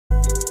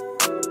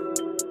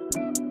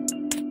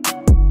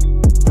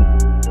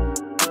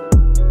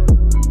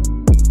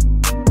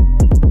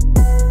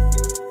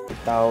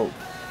thought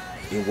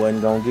it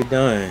wasn't gonna get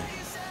done.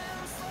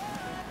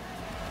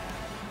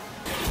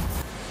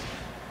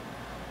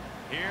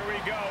 Here we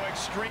go,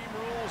 Extreme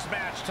Rules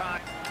match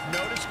time.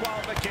 No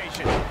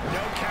disqualification,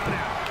 no count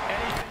out.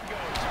 Anything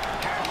goes.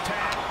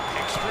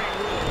 Hashtag Extreme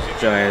Rules. Get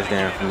your ass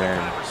down from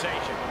there.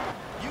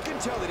 You can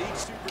tell that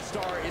each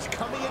superstar is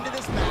coming into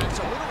this match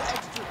a little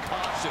extra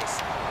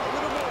cautious, a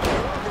little more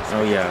nervous.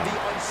 Oh yeah. The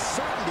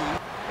uncertainty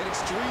in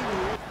Extreme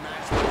Rules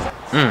match presents.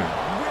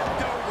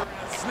 Whipped over in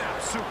a snap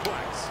suplex.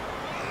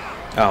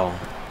 Oh,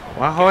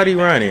 why Hardy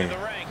running?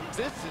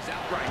 This is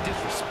outright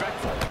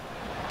disrespectful.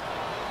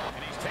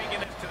 And he's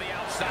taking this to the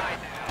outside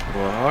now.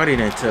 Boy, Hardy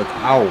done took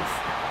off.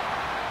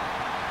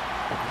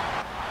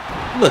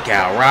 Look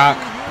out, Rock.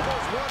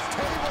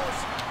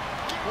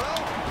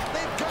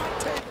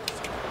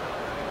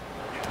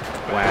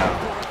 Wow.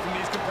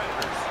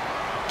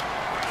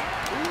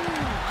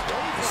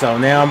 So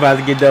now I'm about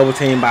to get double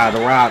teamed by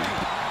The Rock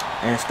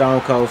and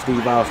Stone Cold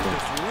Steve Austin.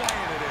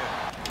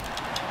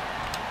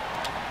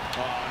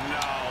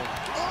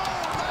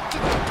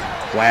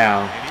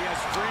 Wow.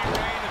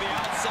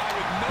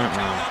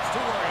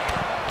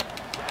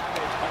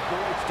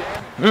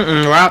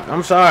 Rock,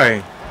 I'm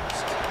sorry.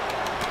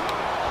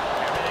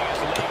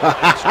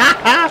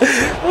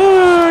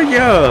 Oh,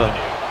 yeah.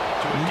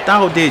 You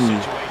thought, didn't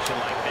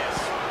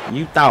you?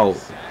 You thought.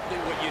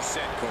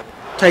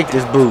 Take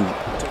this boot.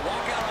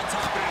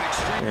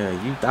 Yeah,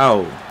 you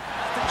thought.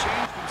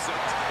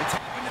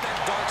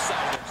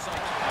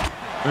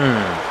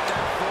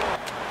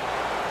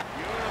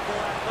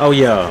 Oh,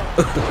 yeah.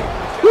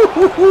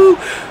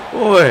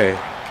 Boy.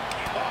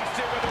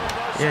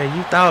 Yeah,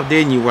 you thought,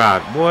 didn't you,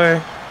 Rock?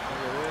 Boy.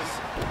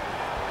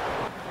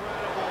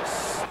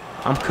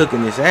 I'm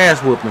cooking this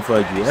ass whooping for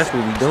you. That's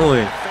what we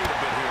doing.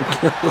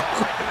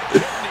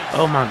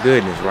 Oh my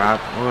goodness,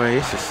 Rock. Boy,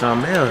 this is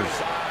something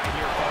else.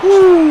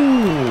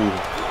 Woo!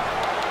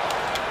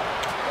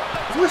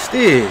 What's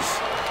this?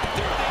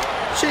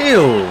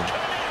 Chill.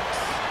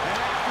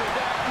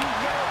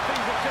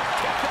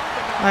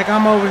 Like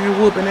I'm over here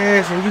whooping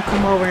ass and you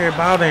come over here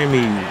bothering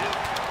me.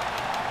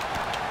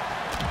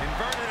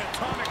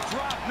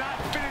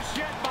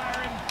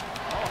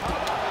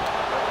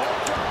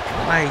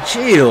 Like,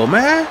 chill,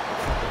 man.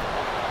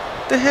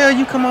 The hell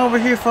you come over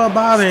here for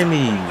bothering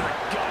me?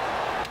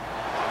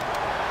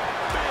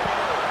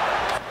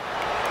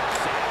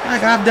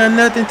 Like I've done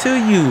nothing to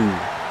you.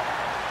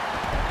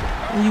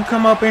 And you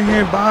come up in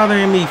here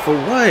bothering me for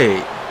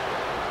what?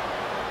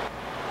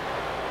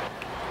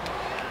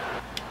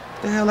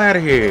 The hell out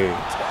of here.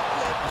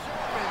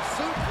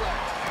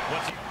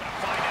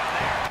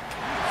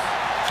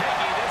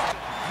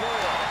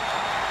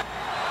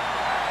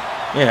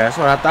 Yeah, that's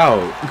what I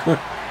thought.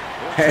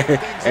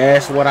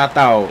 That's what I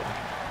thought.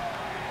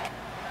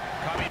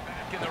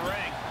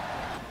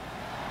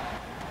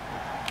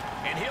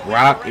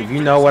 Rock, if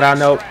you know what I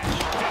know,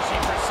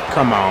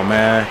 come on,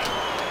 man.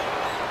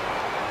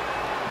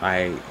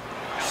 Like,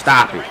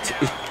 stop it.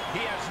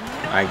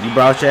 Like, you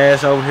brought your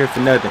ass over here for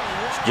nothing.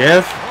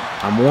 Jeff,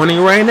 I'm warning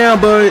you right now,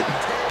 bud.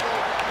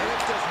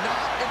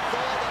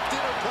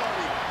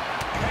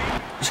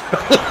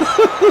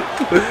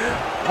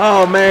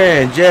 Oh,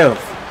 man, Jeff.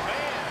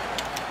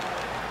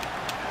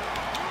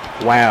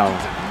 Wow.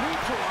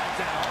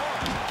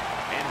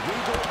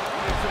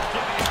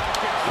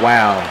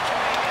 Wow.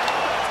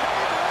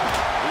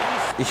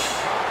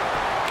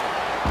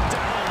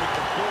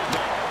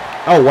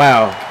 Oh,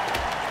 wow.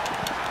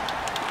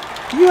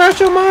 You out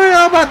your mind?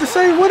 I'm about to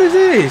say, what is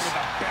this?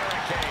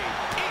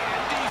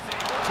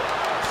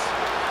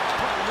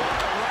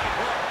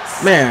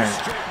 Man.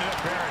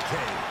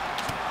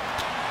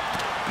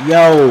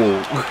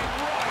 Yo.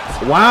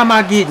 Why am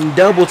I getting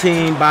double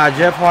teamed by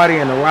Jeff Hardy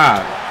and The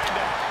Rock?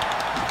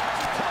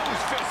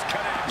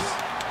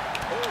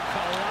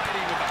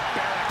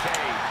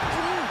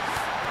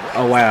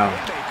 Oh, wow.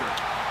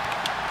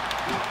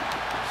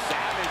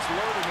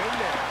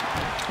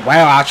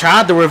 Wow, I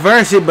tried to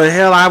reverse it, but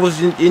hell, I was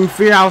in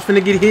fear I was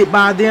finna get hit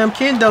by a damn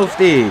kendo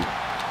stick.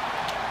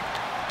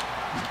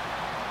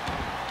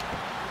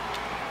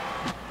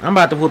 I'm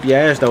about to whoop your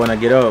ass, though, when I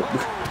get up.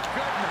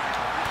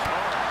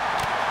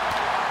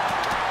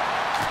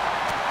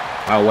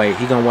 Oh, wait,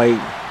 he gonna wait.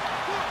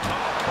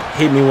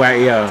 Hit me right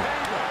here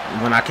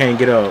when I can't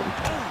get up.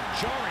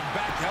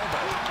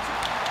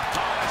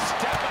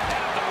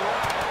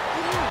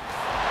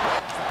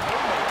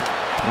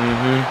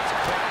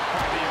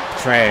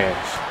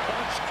 Trash.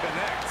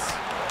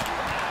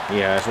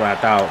 Yeah, that's what I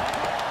thought.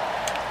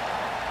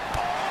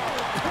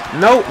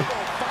 Nope.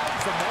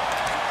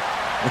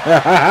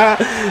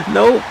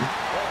 Nope.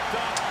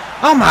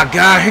 Oh my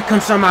God, here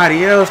comes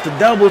somebody else to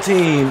double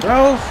team,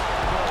 bro.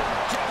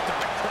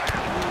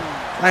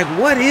 Like,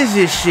 what is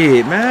this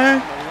shit,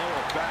 man?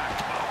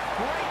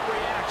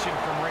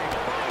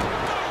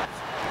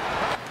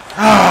 Oh,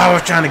 I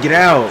was trying to get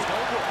out.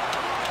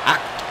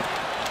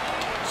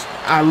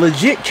 I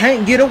legit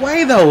can't get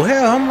away though.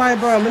 Hell, I'm like,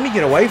 bro, let me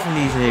get away from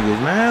these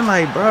niggas, man.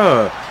 Like,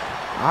 bro,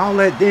 I'll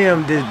let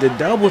them the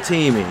double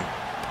teaming.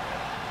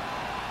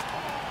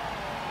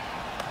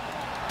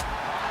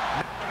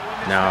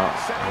 Now,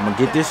 I'm going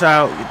to get this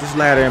out, get this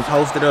ladder and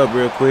post it up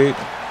real quick.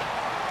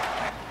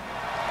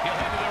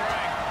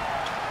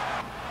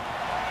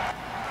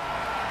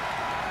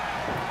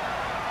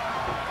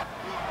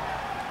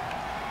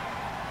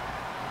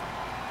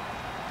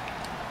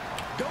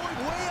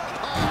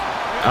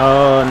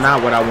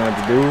 Not what I wanted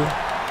to do.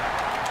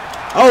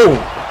 Oh!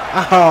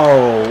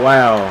 Oh,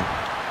 wow.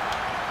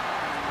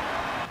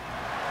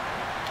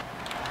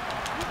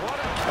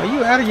 Are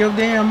you out of your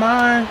damn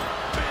mind?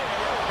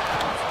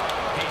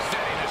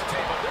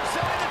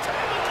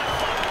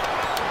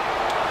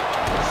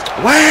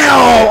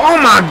 Wow! Oh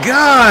my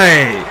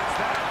God!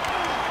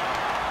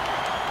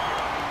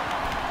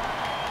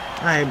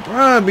 Like,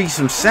 bro, be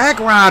some sack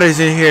riders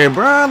in here,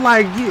 bro.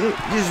 Like, you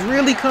just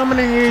really coming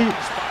in here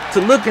to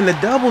looking to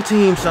double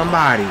team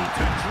somebody.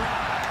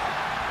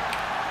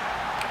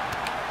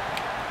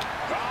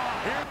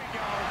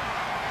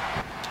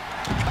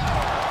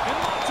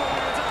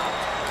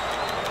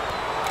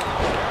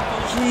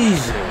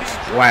 Jesus.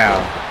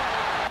 Wow.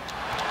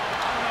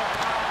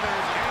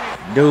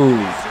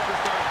 Dude.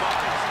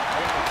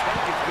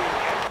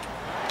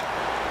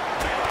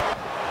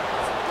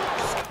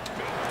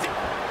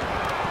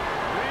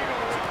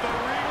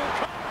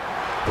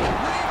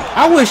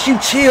 I wish you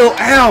chill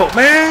out,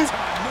 man.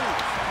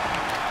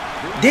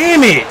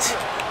 Damn it.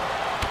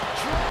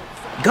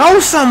 Go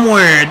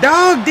somewhere,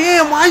 dog.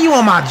 Damn, why you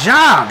on my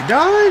job,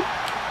 dog?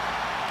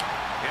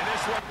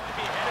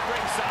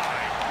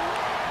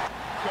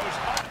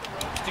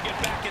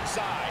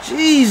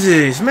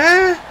 Jesus,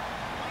 man.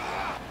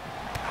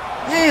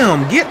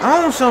 Damn, get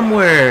on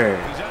somewhere.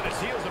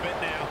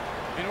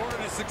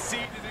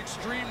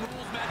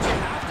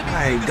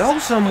 Hey, go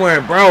somewhere,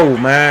 bro,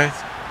 man.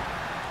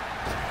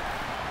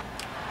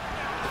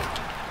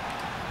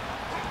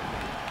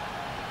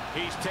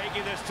 He's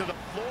taking this to the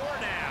floor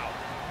now.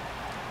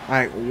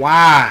 Like,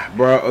 why,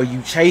 bro? Are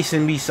you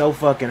chasing me so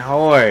fucking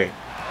hard?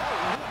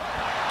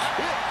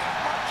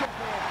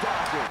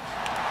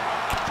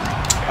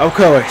 Of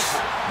course,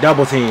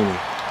 double team me.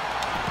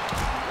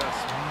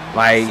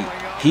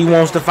 Like, he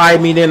wants to fight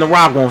me, then The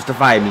Rock wants to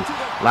fight me.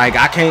 Like,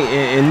 I can't,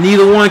 and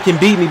neither one can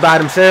beat me by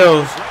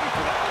themselves.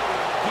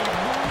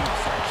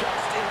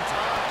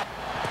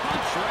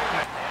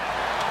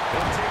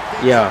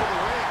 Yeah.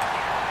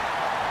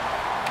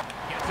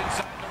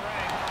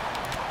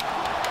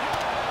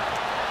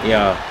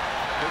 Yeah.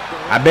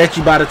 I bet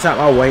you by the time.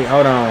 Oh, wait.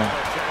 Hold on.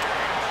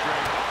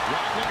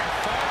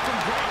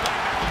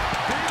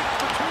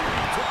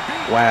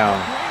 Wow.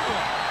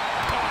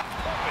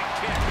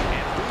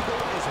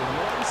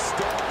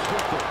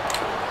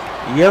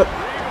 Yep.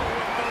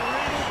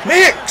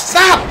 Man,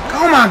 stop.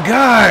 Oh, my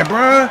God,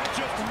 bro.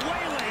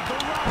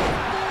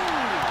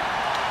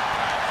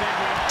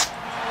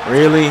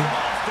 Really?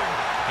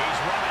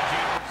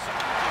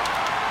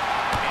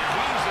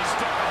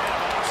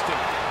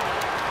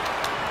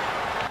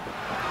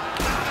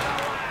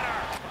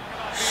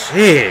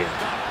 Shit.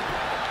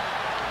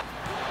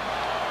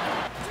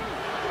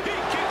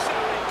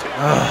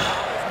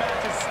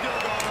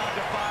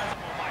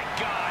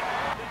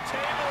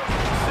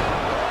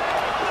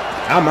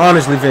 I'm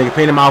honestly finna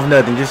pin him off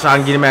nothing just so I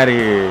can get him out of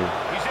here.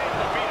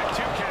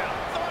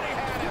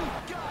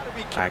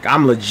 Like,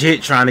 I'm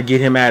legit trying to get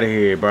him out of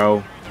here,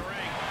 bro.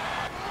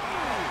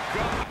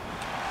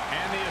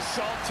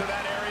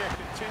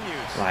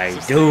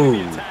 Like,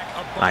 dude.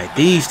 Like,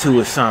 these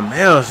two is something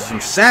else. Some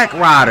sack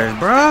riders,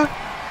 bro.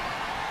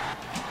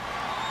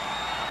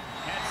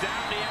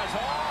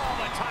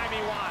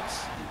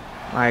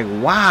 Like,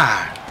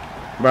 why?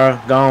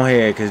 Bro, go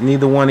ahead, because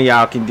neither one of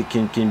y'all can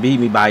beat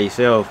me by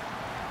yourself.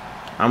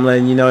 I'm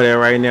letting you know that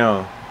right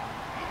now.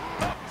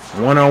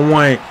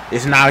 One-on-one,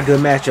 it's not a good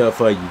matchup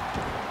for you.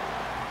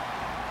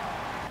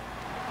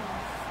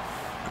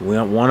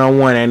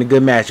 One-on-one ain't a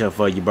good matchup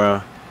for you,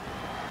 bro.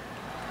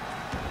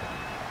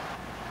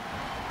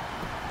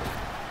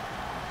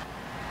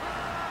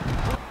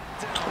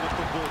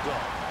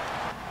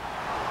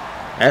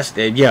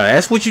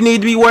 That's what you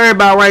need to be worried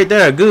about right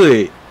there.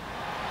 Good.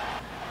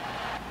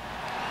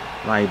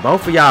 Like,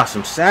 both of y'all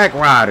some sack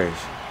riders.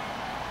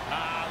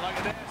 Look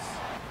at this.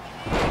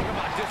 Talk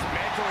about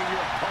dismantling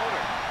your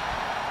opponent.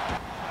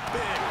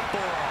 Big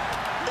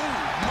forearm. Ooh,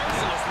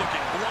 merciless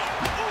looking blow.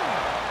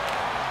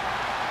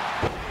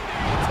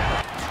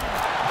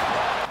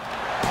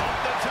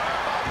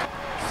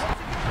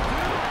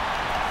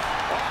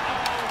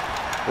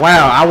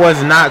 Wow, I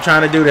was not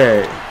trying to do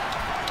that.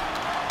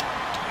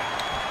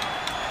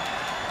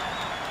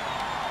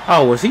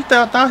 Oh, was he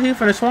thought he was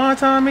finna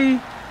swanton me?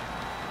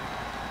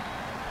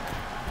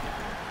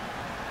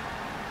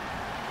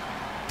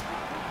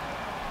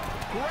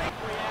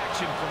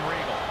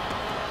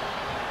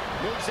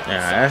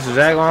 Yeah, that's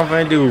exactly what I'm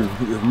finna do.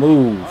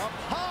 Move.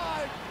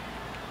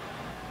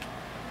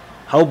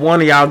 Hope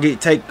one of y'all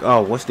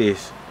oh, what's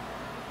this?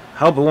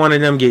 Hope one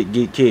of them get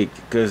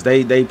kicked, cause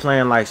they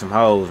playing like some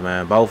hoes,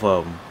 man. Both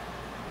of them.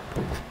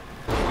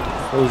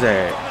 Who's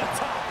that?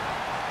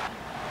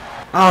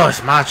 Oh,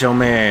 it's Macho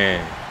Man.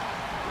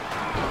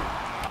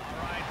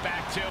 Right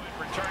back to it,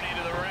 returning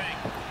to the ring.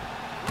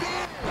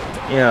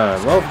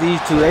 Yeah, both these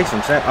two, they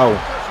some set. Oh.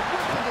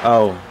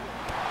 Oh.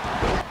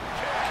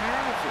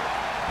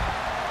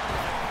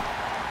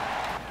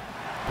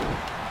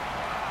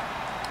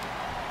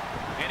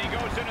 And he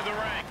goes into the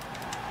ring.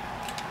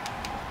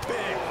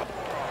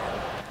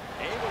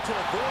 Able to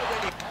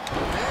avoid any.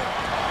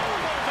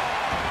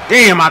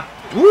 Damn,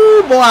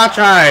 woo, boy, I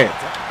tried.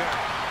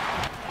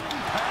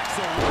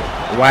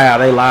 Wow,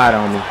 they lied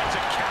on me.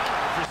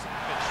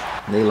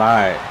 They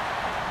lied.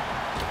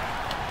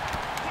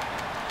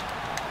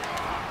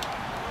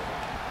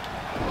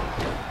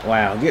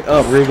 Wow, get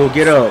up, Regal,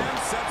 get up.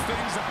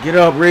 Get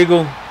up,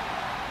 Regal.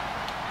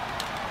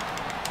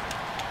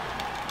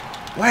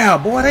 Wow,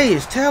 boy, they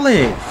is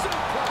telling.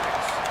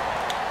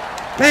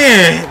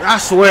 Man, I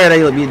swear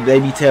they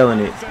be telling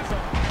it.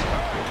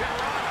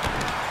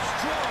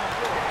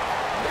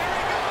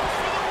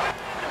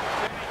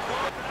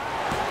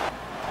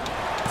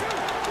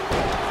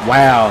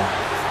 Wow.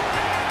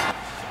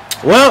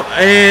 Well,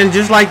 and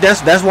just like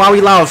that's why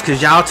we lost,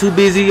 cause y'all too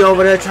busy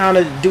over there trying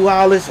to do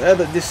all this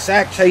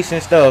sack chasing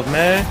stuff,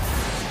 man.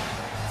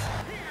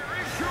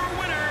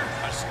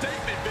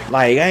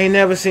 Like I ain't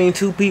never seen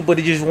two people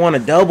that just want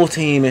to double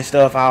team and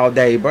stuff all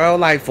day, bro.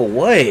 Like for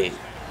what?